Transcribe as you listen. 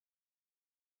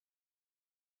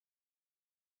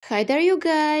Hi there you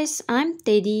guys, I'm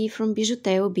Teddy from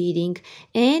BijuTeo Beading,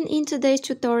 and in today's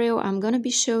tutorial I'm gonna be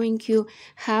showing you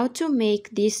how to make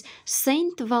these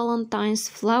Saint Valentine's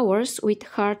flowers with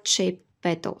heart-shaped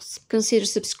petals. Consider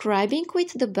subscribing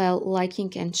with the bell,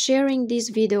 liking and sharing this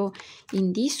video.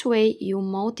 In this way you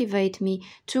motivate me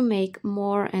to make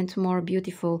more and more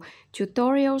beautiful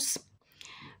tutorials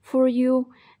for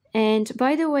you. And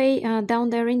by the way, down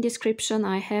there in description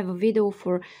I have a video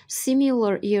for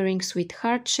similar earrings with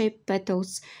heart-shaped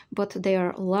petals, but they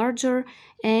are larger,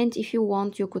 and if you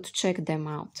want you could check them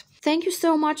out. Thank you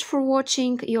so much for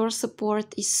watching. Your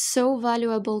support is so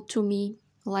valuable to me.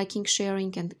 Liking,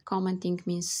 sharing and commenting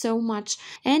means so much.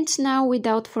 And now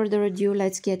without further ado,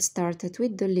 let's get started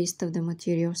with the list of the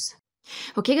materials.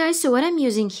 Okay guys, so what I'm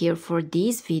using here for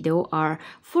this video are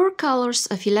 4 colors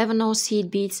of 11/0 seed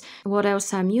beads. What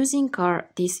else I'm using are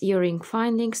these earring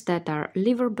findings that are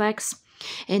liverbacks.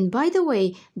 And by the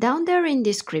way, down there in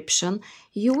description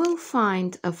you will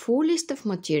find a full list of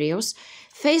materials,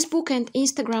 Facebook and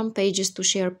Instagram pages to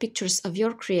share pictures of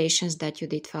your creations that you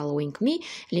did following me,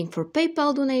 link for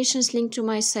PayPal donations, link to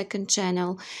my second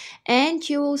channel, and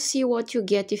you will see what you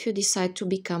get if you decide to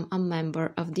become a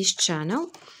member of this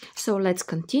channel. So let's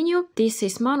continue. This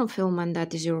is monofilament,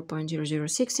 that is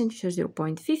 0.006 inches,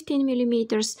 0.15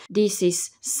 millimeters. This is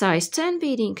size 10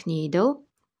 beading needle,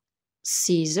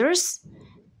 scissors,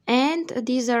 and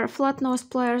these are flat nose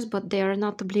pliers, but they are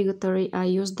not obligatory. I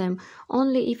use them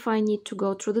only if I need to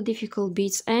go through the difficult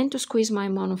beads and to squeeze my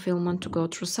monofilament to go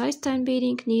through size 10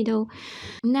 beading needle.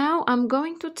 Now I'm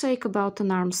going to take about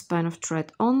an arm span of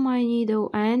thread on my needle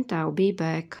and I'll be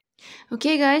back.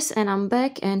 Okay guys, and I'm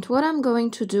back, and what I'm going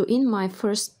to do in my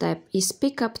first step is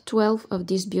pick up 12 of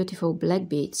these beautiful black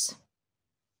beads.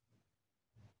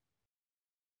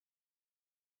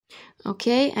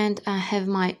 Okay, and I have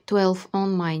my 12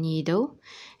 on my needle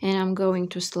and I'm going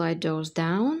to slide those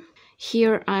down.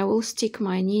 Here I will stick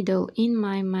my needle in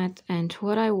my mat, and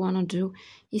what I want to do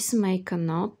is make a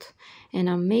knot, and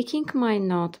I'm making my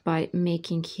knot by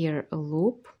making here a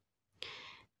loop,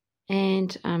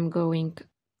 and I'm going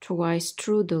twice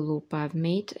through the loop I've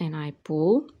made and I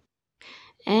pull,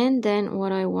 and then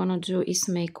what I want to do is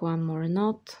make one more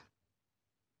knot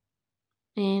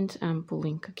and I'm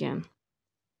pulling again.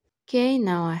 Okay,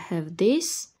 now I have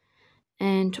this,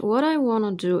 and what I want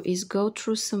to do is go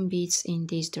through some beads in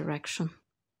this direction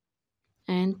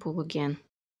and pull again.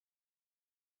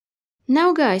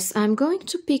 Now guys, I'm going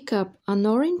to pick up an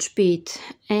orange bead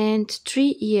and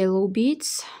 3 yellow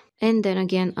beads, and then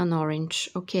again an orange.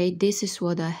 Okay, this is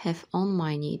what I have on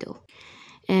my needle.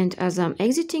 And as I'm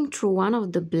exiting through one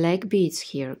of the black beads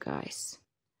here, guys,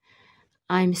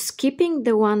 I'm skipping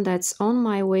the one that's on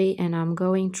my way and I'm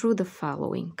going through the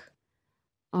following.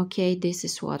 Okay, this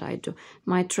is what I do.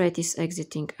 My thread is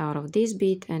exiting out of this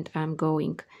bead and I'm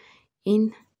going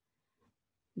in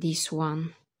this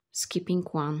one, skipping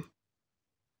one.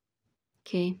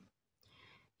 Okay,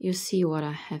 you see what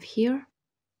I have here.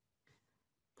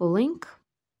 Pulling.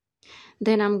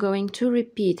 Then I'm going to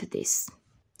repeat this.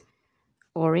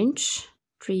 Orange,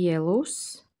 3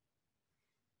 yellows,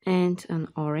 and an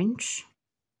orange.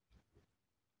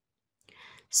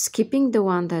 Skipping the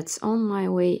one that's on my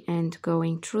way and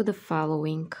going through the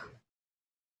following.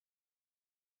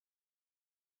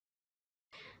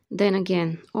 Then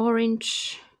again,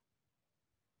 orange,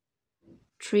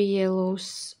 3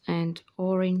 yellows and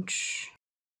orange.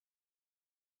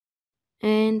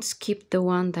 And skip the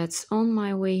one that's on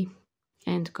my way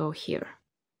and go here.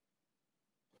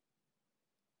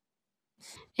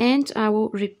 And I will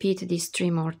repeat this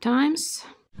 3 more times.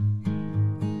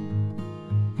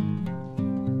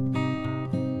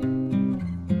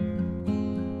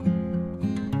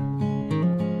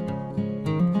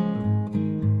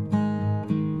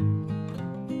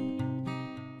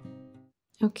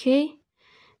 Okay,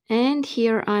 and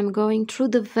here I'm going through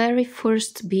the very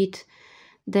first bead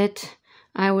that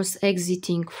I was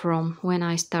exiting from when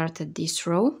I started this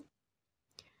row.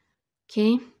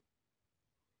 Okay,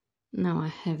 now I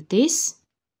have this.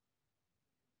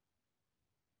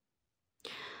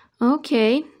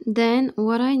 Okay, then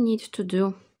what I need to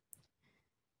do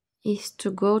is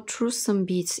to go through some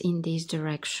beads in this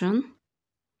direction.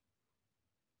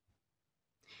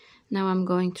 Now I'm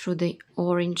going through the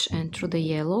orange and through the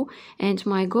yellow, and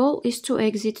my goal is to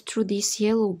exit through this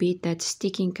yellow bead that's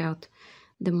sticking out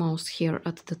the most here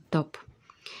at the top.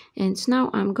 And now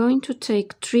I'm going to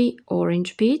take 3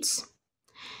 orange beads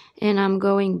and I'm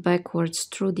going backwards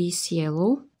through this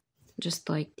yellow, just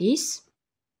like this.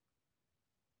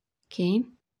 Okay.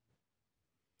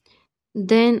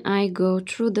 Then I go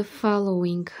through the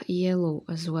following yellow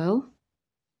as well.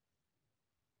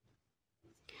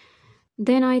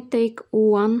 Then I take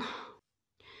one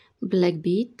black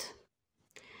bead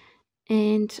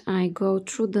and I go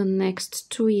through the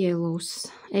next two yellows,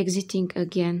 exiting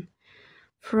again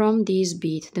from this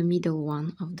bead, the middle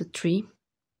one of the three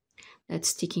that's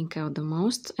sticking out the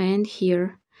most. And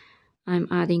here I'm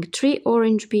adding 3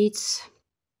 orange beads,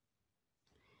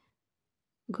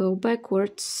 go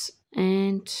backwards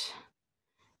and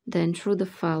then through the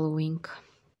following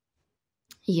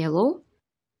yellow.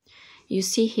 You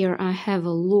see here I have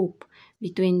a loop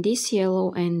between this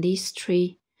yellow and these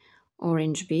 3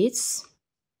 orange beads.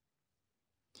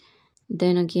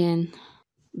 Then again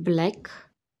black,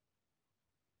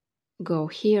 go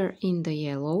here in the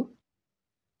yellow,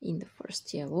 in the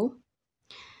first yellow,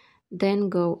 then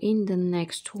go in the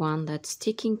next one that's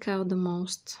sticking out the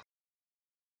most.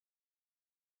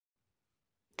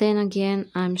 Then again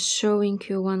I'm showing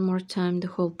you one more time the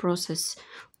whole process.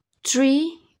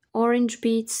 3 orange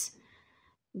beads,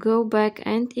 go back,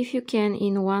 and if you can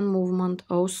in one movement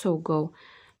also go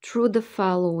through the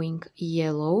following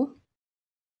yellow.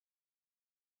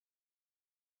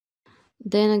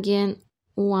 Then again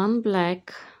 1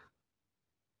 black,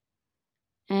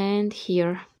 and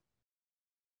here.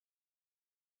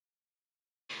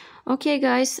 Okay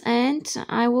guys, and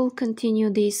I will continue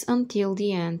this until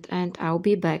the end and I'll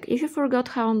be back. If you forgot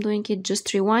how I'm doing it,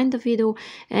 just rewind the video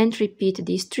and repeat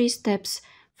these 3 steps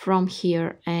from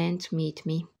here and meet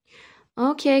me.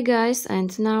 Okay guys,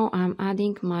 and now I'm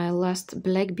adding my last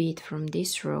black bead from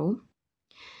this row.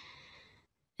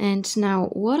 And now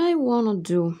what I want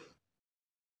to do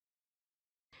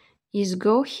is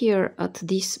go here at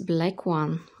this black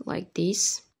one like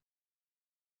this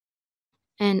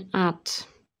and add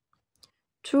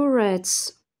 2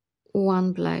 reds,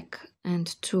 1 black and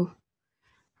 2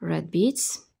 red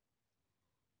beads,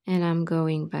 and I'm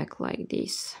going back like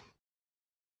this.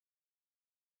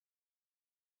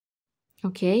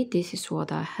 Okay, this is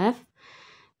what I have.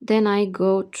 Then I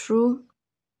go through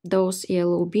those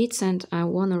yellow beads and I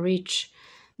want to reach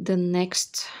the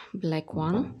next black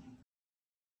one.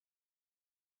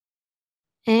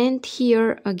 And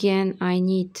here again I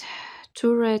need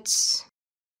 2 reds,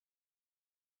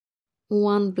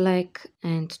 1 black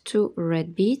and 2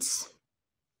 red beads,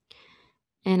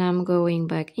 and I'm going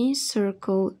back in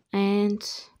circle and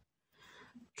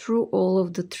through all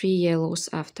of the 3 yellows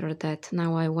after that.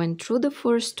 Now I went through the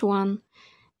first one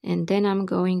and then I'm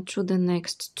going through the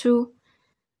next 2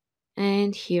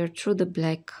 and here through the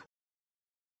black.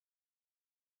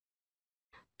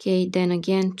 Okay, then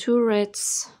again 2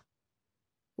 reds,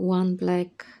 1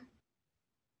 black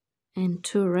and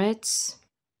 2 reds,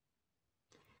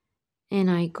 and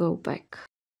I go back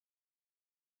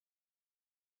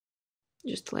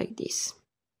just like this.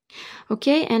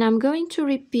 Okay, and I'm going to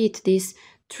repeat this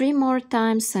 3 more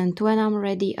times, and when I'm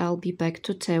ready I'll be back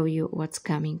to tell you what's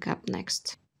coming up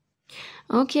next.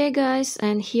 Okay guys,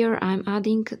 and here I'm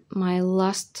adding my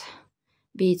last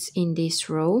beads in this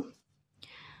row.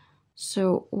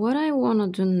 So what I want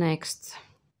to do next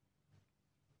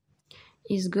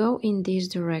is go in this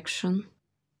direction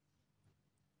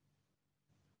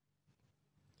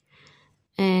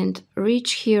and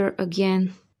reach here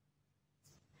again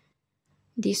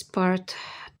this part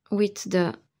with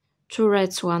the 2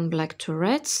 reds, 1 black, 2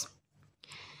 reds,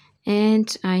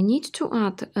 and I need to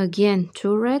add again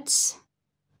 2 reds,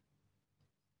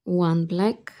 1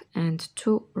 black and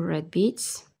 2 red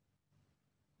beads.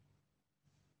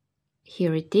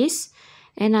 Here it is,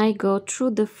 and I go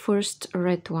through the first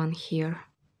red one here.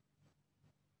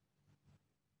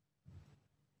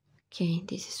 Okay,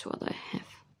 this is what I have.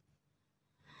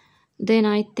 Then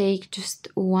I take just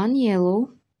 1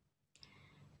 yellow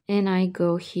and I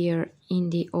go here in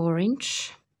the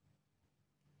orange.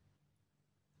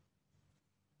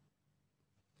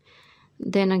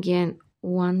 Then again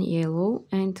 1 yellow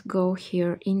and go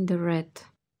here in the red.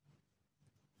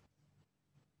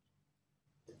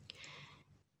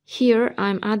 Here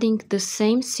I'm adding the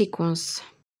same sequence.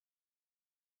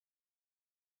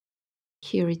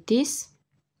 Here it is,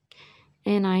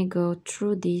 and I go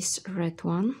through this red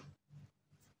one.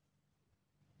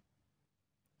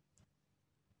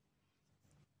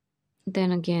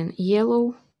 Then again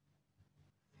yellow,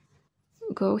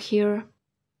 go here,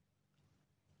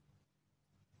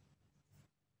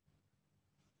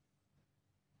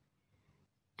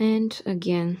 and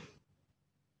again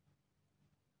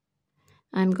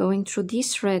I'm going through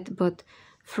this red, but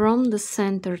from the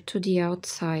center to the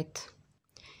outside,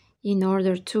 in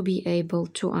order to be able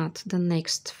to add the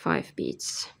next 5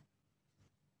 beads.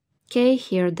 Okay,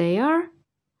 here they are.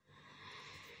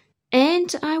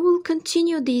 And I will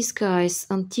continue these guys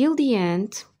until the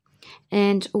end.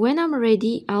 And when I'm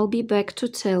ready, I'll be back to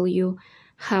tell you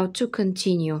how to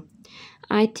continue.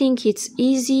 I think it's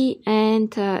easy,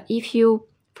 and if you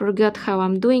forgot how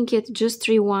I'm doing it, just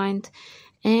rewind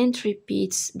and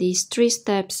repeat these 3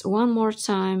 steps one more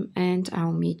time, and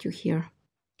I'll meet you here.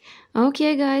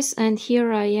 Okay guys, and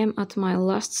here I am at my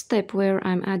last step where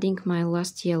I'm adding my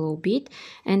last yellow bead,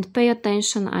 and pay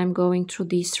attention, I'm going through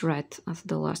this red as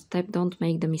the last step. Don't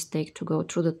make the mistake to go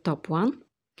through the top one.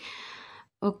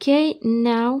 Okay,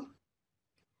 now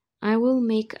I will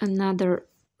make another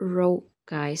row,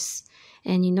 guys,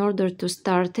 and in order to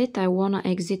start it, I want to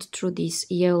exit through this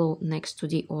yellow next to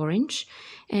the orange,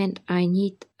 and I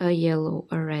need a yellow,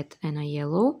 a red, and a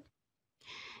yellow.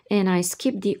 And I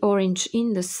skip the orange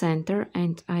in the center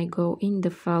and I go in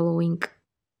the following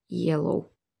yellow.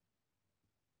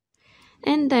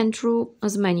 And then through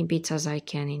as many beads as I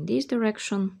can in this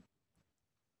direction,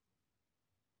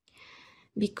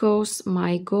 because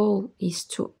my goal is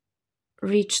to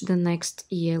reach the next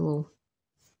yellow.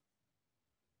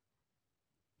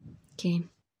 Okay.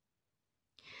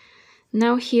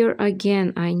 Now here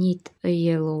again I need a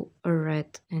yellow, a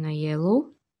red, and a yellow.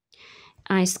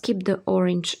 I skip the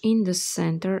orange in the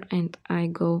center and I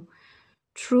go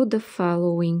through the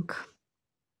following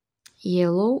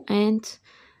yellow and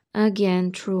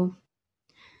again through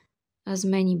as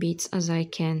many beads as I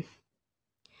can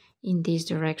in this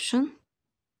direction.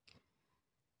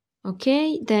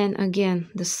 Okay, then again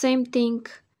the same thing.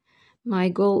 My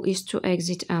goal is to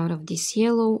exit out of this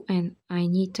yellow and I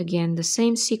need again the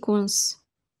same sequence.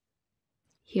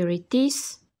 Here it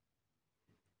is.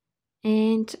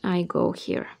 And I go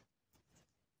here.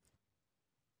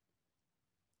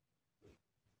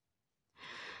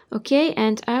 Okay,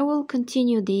 and I will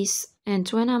continue this, and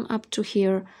when I'm up to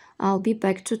here, I'll be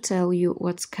back to tell you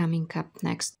what's coming up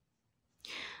next.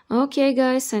 Okay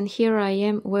guys, and here I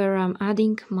am where I'm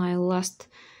adding my last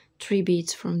 3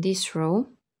 beads from this row.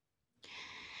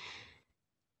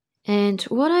 And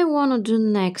what I want to do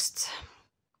next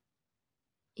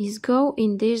is go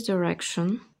in this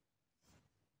direction.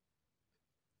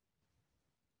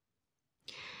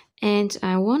 And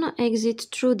I want to exit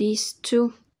through these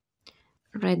 2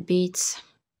 red beads.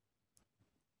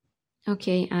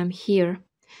 Okay, I'm here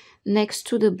next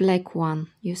to the black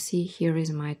one. You see, here is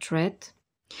my thread.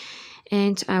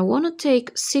 And I want to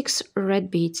take 6 red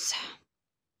beads.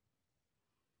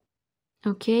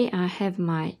 Okay, I have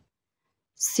my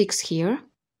 6 here.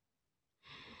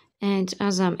 And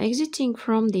as I'm exiting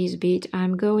from this bead,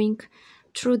 I'm going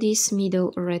through this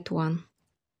middle red one.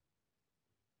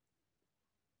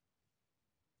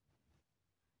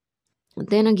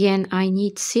 Then again, I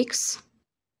need 6.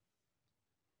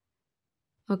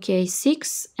 Okay,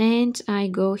 6, and I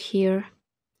go here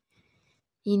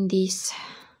in these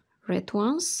red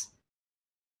ones.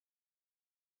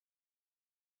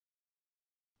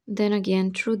 Then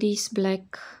again through this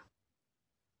black.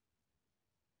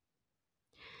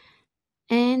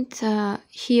 And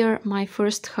here my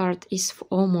first heart is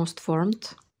almost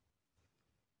formed.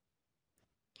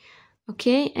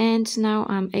 Okay, and now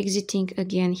I'm exiting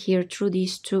again here through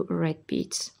these 2 red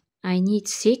beads. I need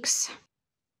 6.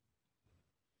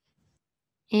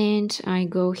 And I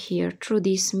go here through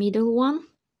this middle one.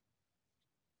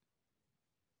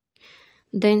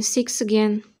 Then 6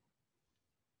 again.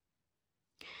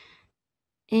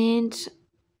 And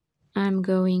I'm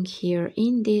going here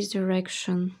in this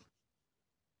direction.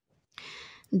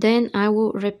 Then I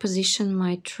will reposition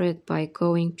my thread by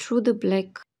going through the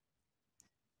black.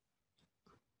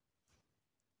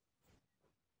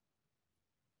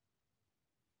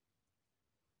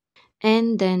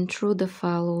 And then through the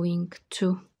following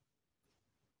 2.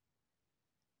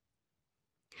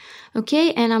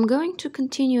 Okay, and I'm going to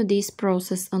continue this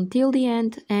process until the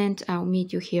end, and I'll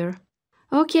meet you here.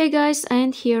 Okay guys,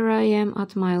 and here I am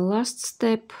at my last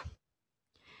step,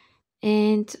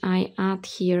 and I add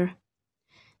here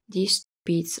these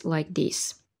beads like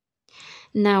this.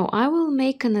 Now I will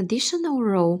make an additional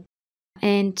row,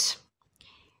 and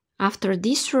after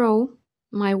this row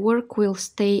my work will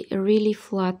stay really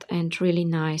flat and really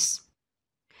nice.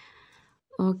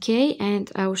 Okay,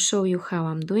 and I'll show you how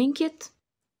I'm doing it.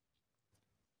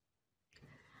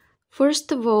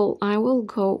 First of all, I will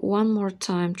go one more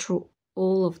time through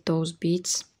all of those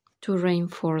beads to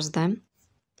reinforce them.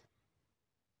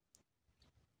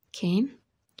 Okay,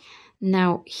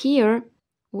 now here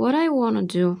what I want to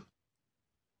do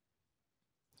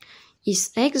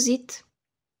is exit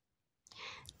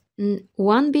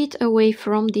 1 bead away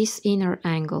from this inner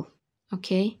angle.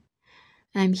 Okay,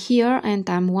 I'm here and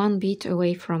I'm 1 bead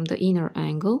away from the inner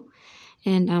angle,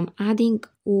 and I'm adding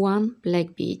 1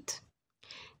 black bead.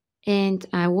 and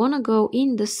I want to go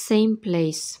in the same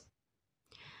place,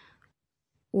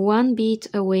 one bead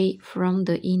away from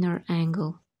the inner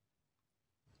angle,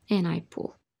 and I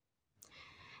pull.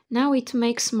 Now it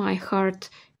makes my heart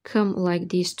come like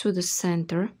this to the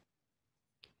center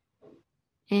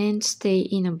and stay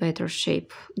in a better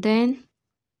shape. Then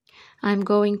I'm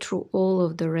going through all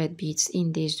of the red beads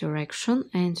in this direction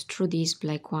and through this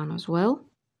black one as well.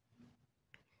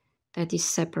 That is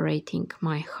separating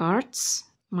my hearts,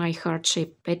 my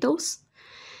heart-shaped petals.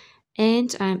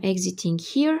 And I'm exiting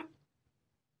here.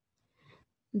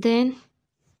 Then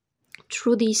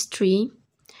through these three,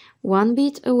 one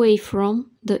bead away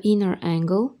from the inner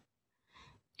angle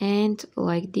and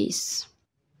like this.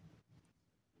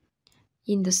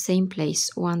 In the same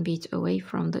place, one bead away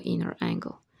from the inner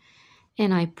angle.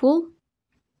 And I pull.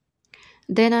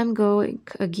 Then I'm going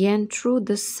again through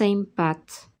the same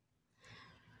path.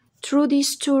 Through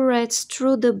these two reds,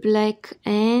 through the black,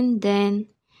 and then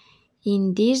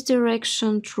in this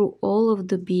direction through all of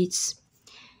the beads,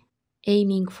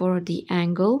 aiming for the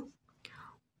angle,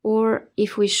 or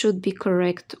if we should be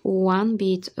correct, one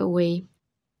bead away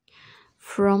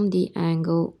from the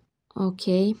angle.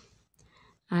 Okay,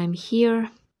 I'm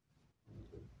here.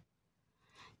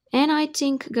 And I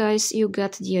think, guys, you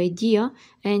got the idea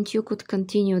and you could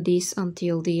continue this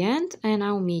until the end and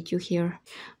I'll meet you here.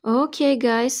 Okay,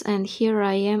 guys, and here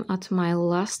I am at my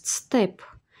last step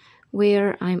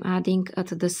where I'm adding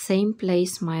at the same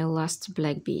place my last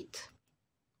black bead.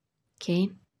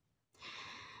 Okay.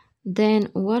 Then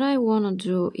what I want to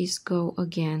do is go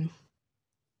again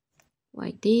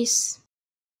like this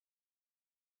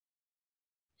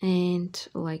and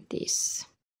like this.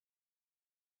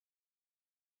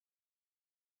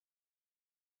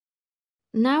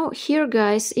 Now here,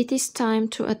 guys, it is time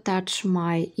to attach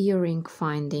my earring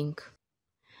finding.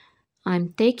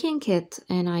 I'm taking it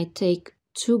and I take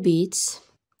two beads,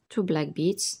 two black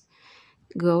beads,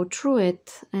 go through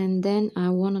it, and then I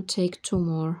want to take two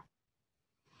more.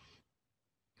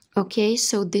 Okay,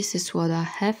 so this is what I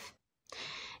have.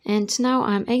 And now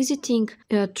I'm exiting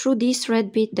through this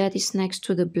red bead that is next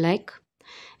to the black,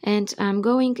 and I'm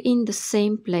going in the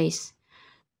same place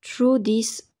through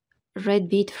this red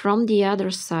bead from the other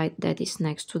side that is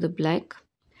next to the black,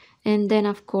 and then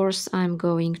of course I'm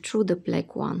going through the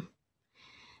black one.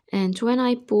 And when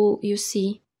I pull, you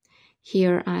see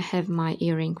here I have my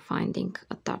earring finding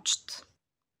attached.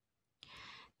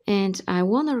 And I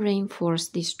want to reinforce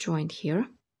this joint here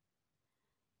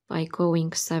by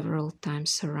going several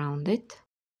times around it.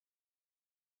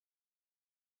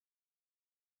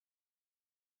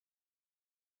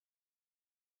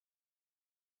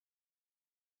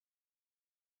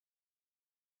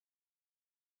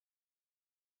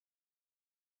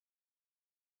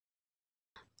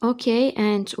 Okay,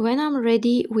 and when I'm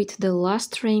ready with the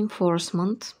last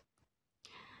reinforcement,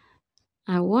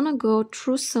 I want to go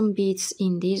through some beads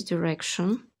in this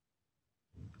direction.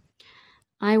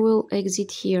 I will exit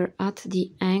here at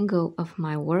the angle of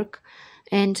my work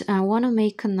and I want to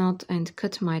make a knot and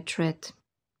cut my thread.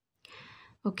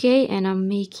 Okay, and I'm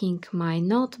making my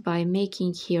knot by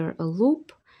making here a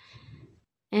loop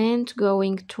and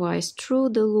going twice through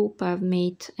the loop I've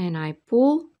made, and I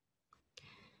pull.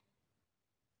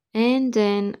 And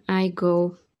then I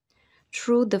go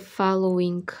through the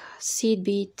following seed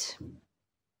bead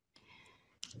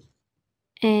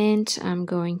and I'm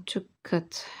going to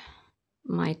cut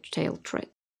my tail thread.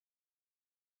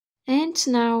 And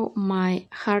now my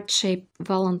heart-shaped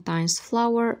Valentine's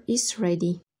flower is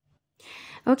ready.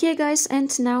 Okay, guys,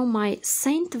 and now my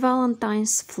Saint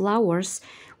Valentine's flowers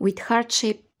with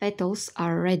heart-shaped petals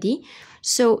are ready.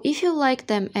 So if you like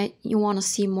them and you want to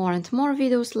see more and more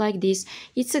videos like this,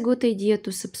 it's a good idea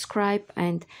to subscribe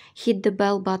and hit the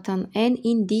bell button, and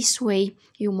in this way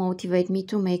you motivate me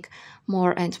to make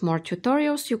more and more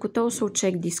tutorials. You could also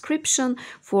check description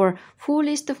for full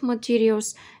list of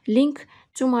materials, link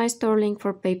to my store, link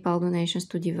for PayPal donations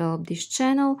to develop this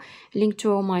channel, link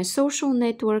to all my social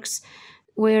networks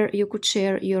where you could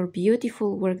share your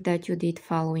beautiful work that you did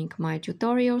following my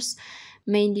tutorials.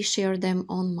 Mainly share them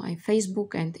on my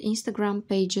Facebook and Instagram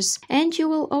pages. And you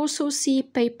will also see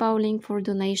PayPal link for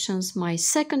donations, my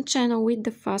second channel with the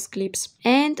fast clips.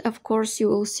 And of course you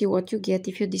will see what you get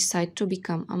if you decide to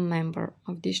become a member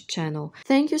of this channel.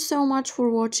 Thank you so much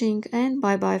for watching and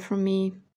bye bye from me.